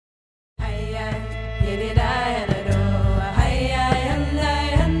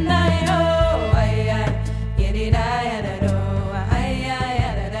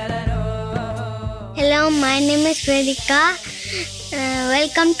Hello, my name is Vedika.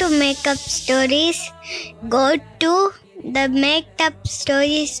 Welcome to Makeup Stories. Go to the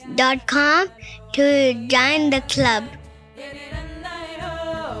makeupstories.com to join the club.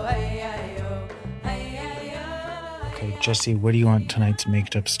 Okay, Jesse, what do you want tonight's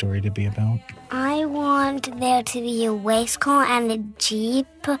Maked Up story to be about? I want there to be a race car and a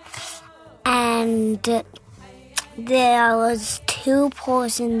Jeep, and there was 2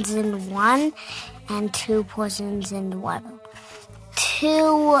 persons in one and 2 persons in the one.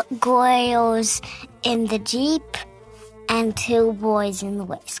 2 girls in the Jeep and 2 boys in the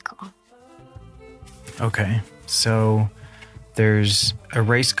race car. Okay, so there's a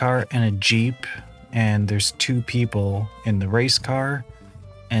race car and a Jeep, and there's 2 people in the race car,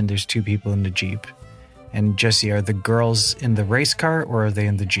 and there's 2 people in the Jeep. And Jesse, are the girls in the race car or are they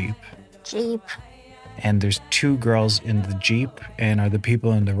in the Jeep? Jeep. And there's 2 girls in the Jeep, and are the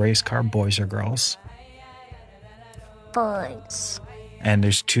people in the race car boys or girls? Boys. And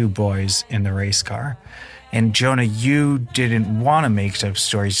there's 2 boys in the race car. And Jonah, you didn't want to make up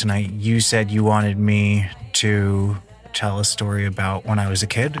stories tonight. You said you wanted me to tell a story about when I was a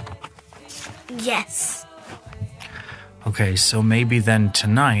kid? Yes. Okay, so maybe then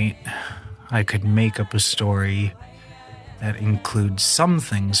tonight I could make up a story that includes some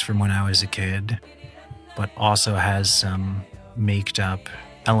things from when I was a kid, but also has some maked up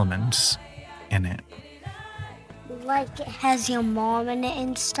elements in it. Like it has your mom in it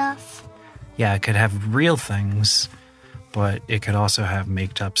and stuff? Yeah, it could have real things, but it could also have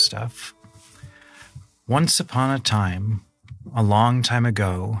maked up stuff. Once upon a time, a long time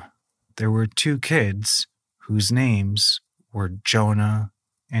ago, there were 2 kids whose names were Jonah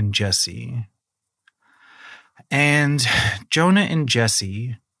and Jesse. And Jonah and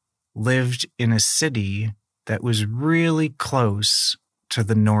Jesse lived in a city that was really close to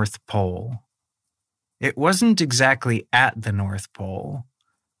the North Pole. It wasn't exactly at the North Pole,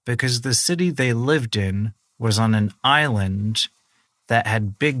 because the city they lived in was on an island that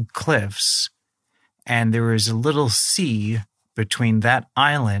had big cliffs, and there was a little sea between that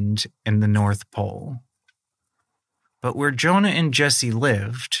island and the North Pole. But where Jonah and Jesse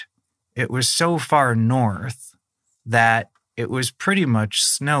lived, it was so far north that it was pretty much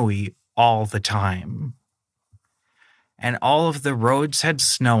snowy all the time. And all of the roads had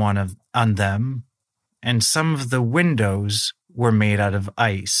snow on them, and some of the windows were made out of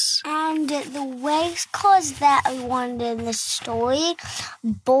ice. And the race cars that I wanted in the story,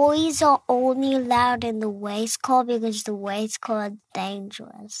 boys are only allowed in the race car because the race car is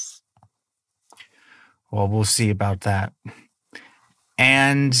dangerous. Well, we'll see about that.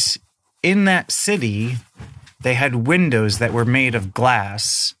 And in that city, they had windows that were made of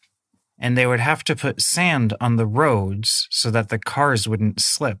glass, and they would have to put sand on the roads so that the cars wouldn't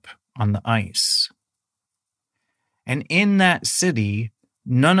slip on the ice. And in that city,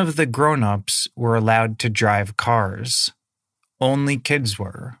 none of the grown-ups were allowed to drive cars. Only kids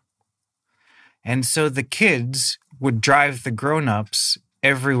were. And so the kids would drive the grown-ups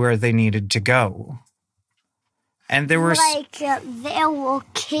everywhere they needed to go. And there were there were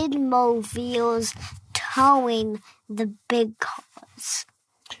kid mobiles towing the big cars.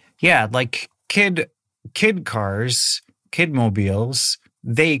 Yeah, like kid cars, kid mobiles,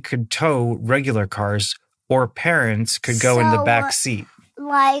 they could tow regular cars, or parents could go in the back seat.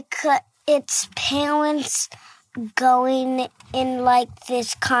 It's parents going in like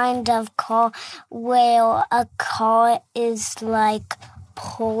this kind of car where a car is like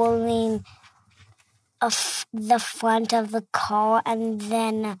pulling the front of the car, and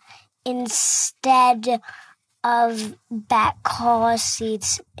then instead of back car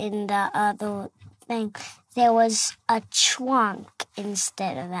seats in the other thing, there was a trunk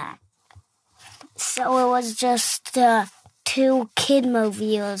instead of that. So it was just 2 kid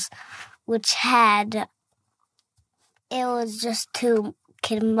mobiles, which it was just 2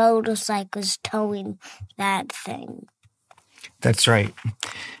 kid motorcycles towing that thing. That's right.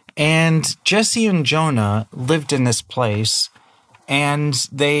 And Jesse and Jonah lived in this place, and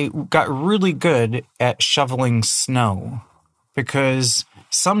they got really good at shoveling snow, because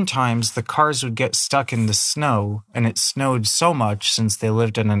sometimes the cars would get stuck in the snow, and it snowed so much since they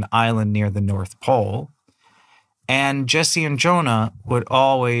lived on an island near the North Pole. And Jesse and Jonah would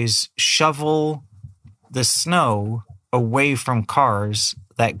always shovel the snow away from cars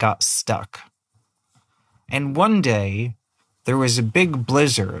that got stuck. And one day, there was a big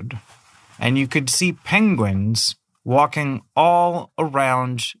blizzard, and you could see penguins walking all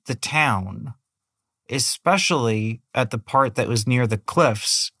around the town. especially at the part that was near the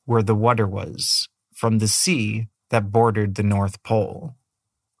cliffs where the water was from the sea that bordered the North Pole.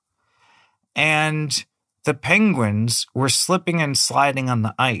 And the penguins were slipping and sliding on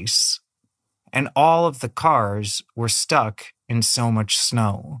the ice, and all of the cars were stuck in so much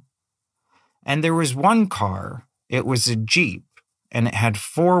snow. And there was one car, it was a Jeep, and it had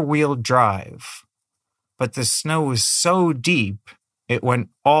 4-wheel drive. But the snow was so deep, it went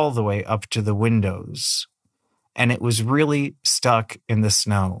all the way up to the windows. And it was really stuck in the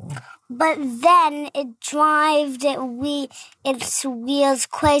snow. But then it its wheels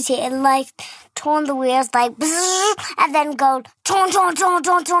crazy. It like turn the wheels like and then go turn,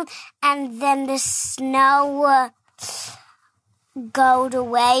 and then the snow goes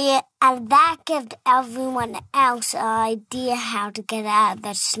away, and that gives everyone else an idea how to get out of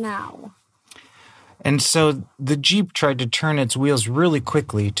the snow. And so the Jeep tried to turn its wheels really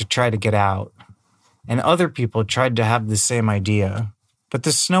quickly to try to get out. And other people tried to have the same idea. But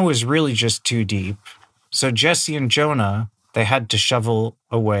the snow was really just too deep. So Jesse and Jonah, they had to shovel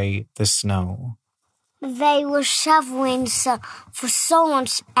away the snow. They were shoveling for so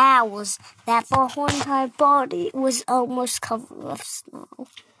much hours that their whole entire body was almost covered with snow.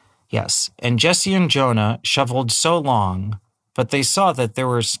 Yes, and Jesse and Jonah shoveled so long, but they saw that there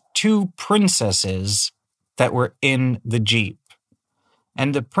were 2 princesses that were in the Jeep.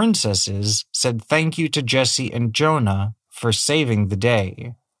 And the princesses said thank you to Jesse and Jonah for saving the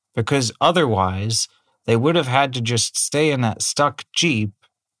day, because otherwise they would have had to just stay in that stuck Jeep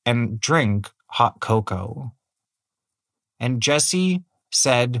and drink hot cocoa. And Jesse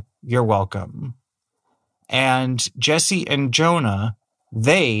said, "You're welcome." And Jesse and Jonah,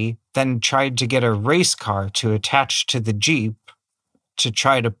 they then tried to get a race car to attach to the Jeep to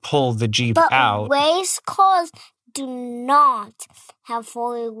try to pull the Jeep out. But race cars do not have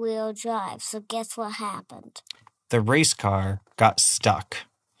 4-wheel drive, so guess what happened? The race car got stuck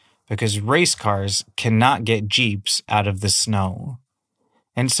because race cars cannot get Jeeps out of the snow.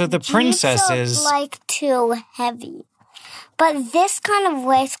 And so the princesses... Jeeps are like too heavy. But this kind of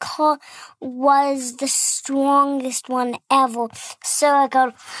race car was the strongest one ever. So it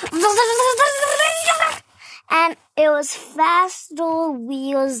goes... And it was faster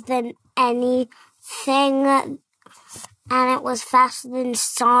wheels than anything. And it was faster than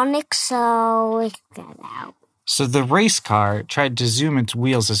Sonic, so it got out. So the race car tried to zoom its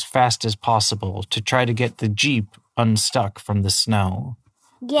wheels as fast as possible to try to get the Jeep unstuck from the snow.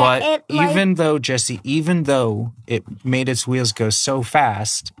 Yeah, but even though it made its wheels go so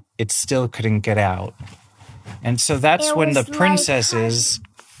fast, it still couldn't get out. And so that's when the princesses...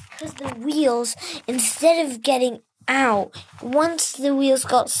 Because the wheels, instead of getting out, once the wheels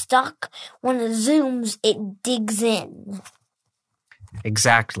got stuck, when it zooms, it digs in.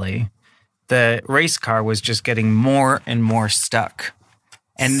 Exactly. The race car was just getting more and more stuck.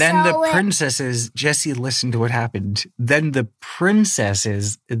 And then the princesses, Jesse listened to what happened. Then the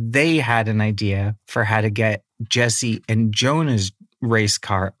princesses, they had an idea for how to get Jesse and Jonah's race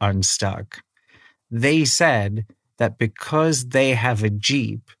car unstuck. They said that because they have a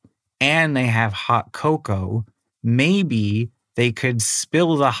Jeep and they have hot cocoa, maybe they could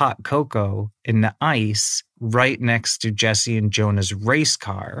spill the hot cocoa in the ice right next to Jesse and Jonah's race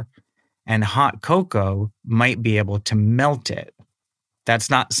car. And hot cocoa might be able to melt it. That's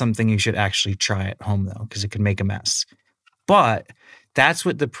not something you should actually try at home, though, because it could make a mess. But that's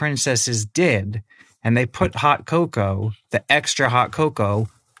what the princesses did. And they put hot cocoa, the extra hot cocoa,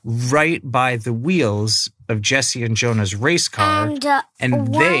 right by the wheels of Jesse and Jonah's race car.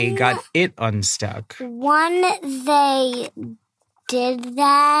 And they got it unstuck. When they did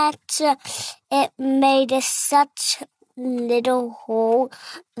that, it made such little hole,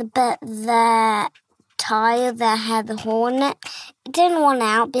 but the tire that had the hole in it, it didn't want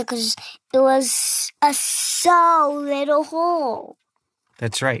out because it was a so little hole.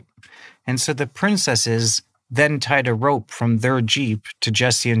 That's right. And so the princesses then tied a rope from their Jeep to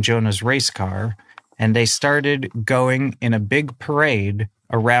Jesse and Jonah's race car, and they started going in a big parade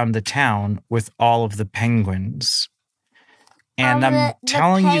around the town with all of the penguins. And I'm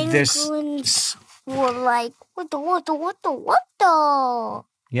telling you this... were like, what the?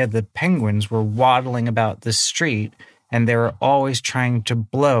 Yeah, the penguins were waddling about the street, and they were always trying to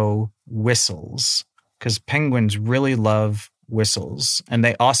blow whistles, because penguins really love whistles, and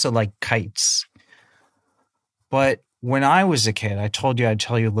they also like kites. But when I was a kid, I told you I'd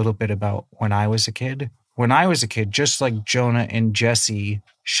tell you a little bit about when I was a kid. When I was a kid, just like Jonah and Jesse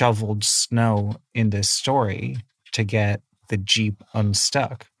shoveled snow in this story to get the Jeep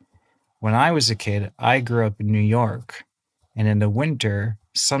unstuck. When I was a kid, I grew up in New York, And in the winter,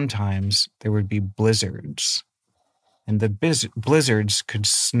 sometimes there would be blizzards. And the blizzards could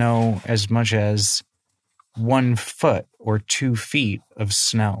snow as much as 1 foot or 2 feet of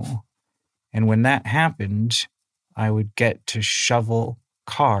snow. And when that happened, I would get to shovel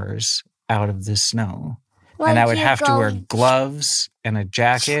cars out of the snow. And I would have to wear gloves and a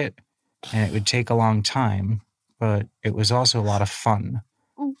jacket, and it would take a long time, but it was also a lot of fun.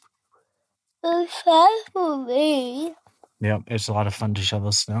 It's fun for me. Yep, it's a lot of fun to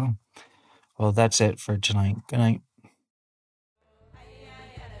shovel snow. Well, that's it for tonight. Good night.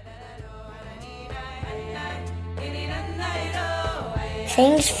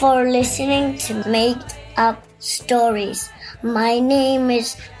 Thanks for listening to Make Up Stories. My name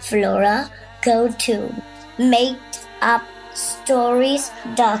is Flora. Go to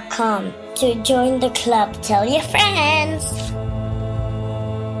makeupstories.com to join the club. Tell your friends.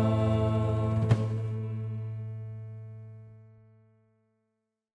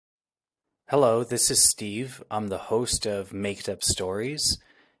 Hello, this is Steve. I'm the host of Make Up Stories.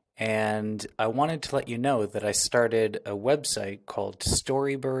 And I wanted to let you know that I started a website called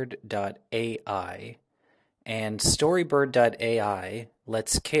storybird.ai. And storybird.ai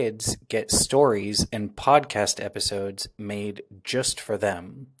lets kids get stories and podcast episodes made just for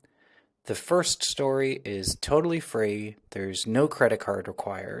them. The first story is totally free. There's no credit card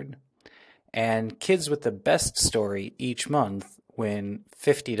required. And kids with the best story each month win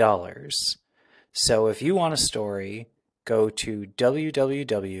 $50. So if you want a story, go to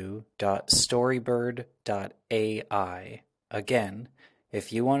www.storybird.ai. Again,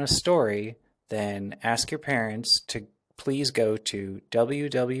 if you want a story, then ask your parents to please go to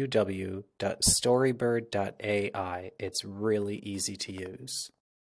www.storybird.ai. It's really easy to use.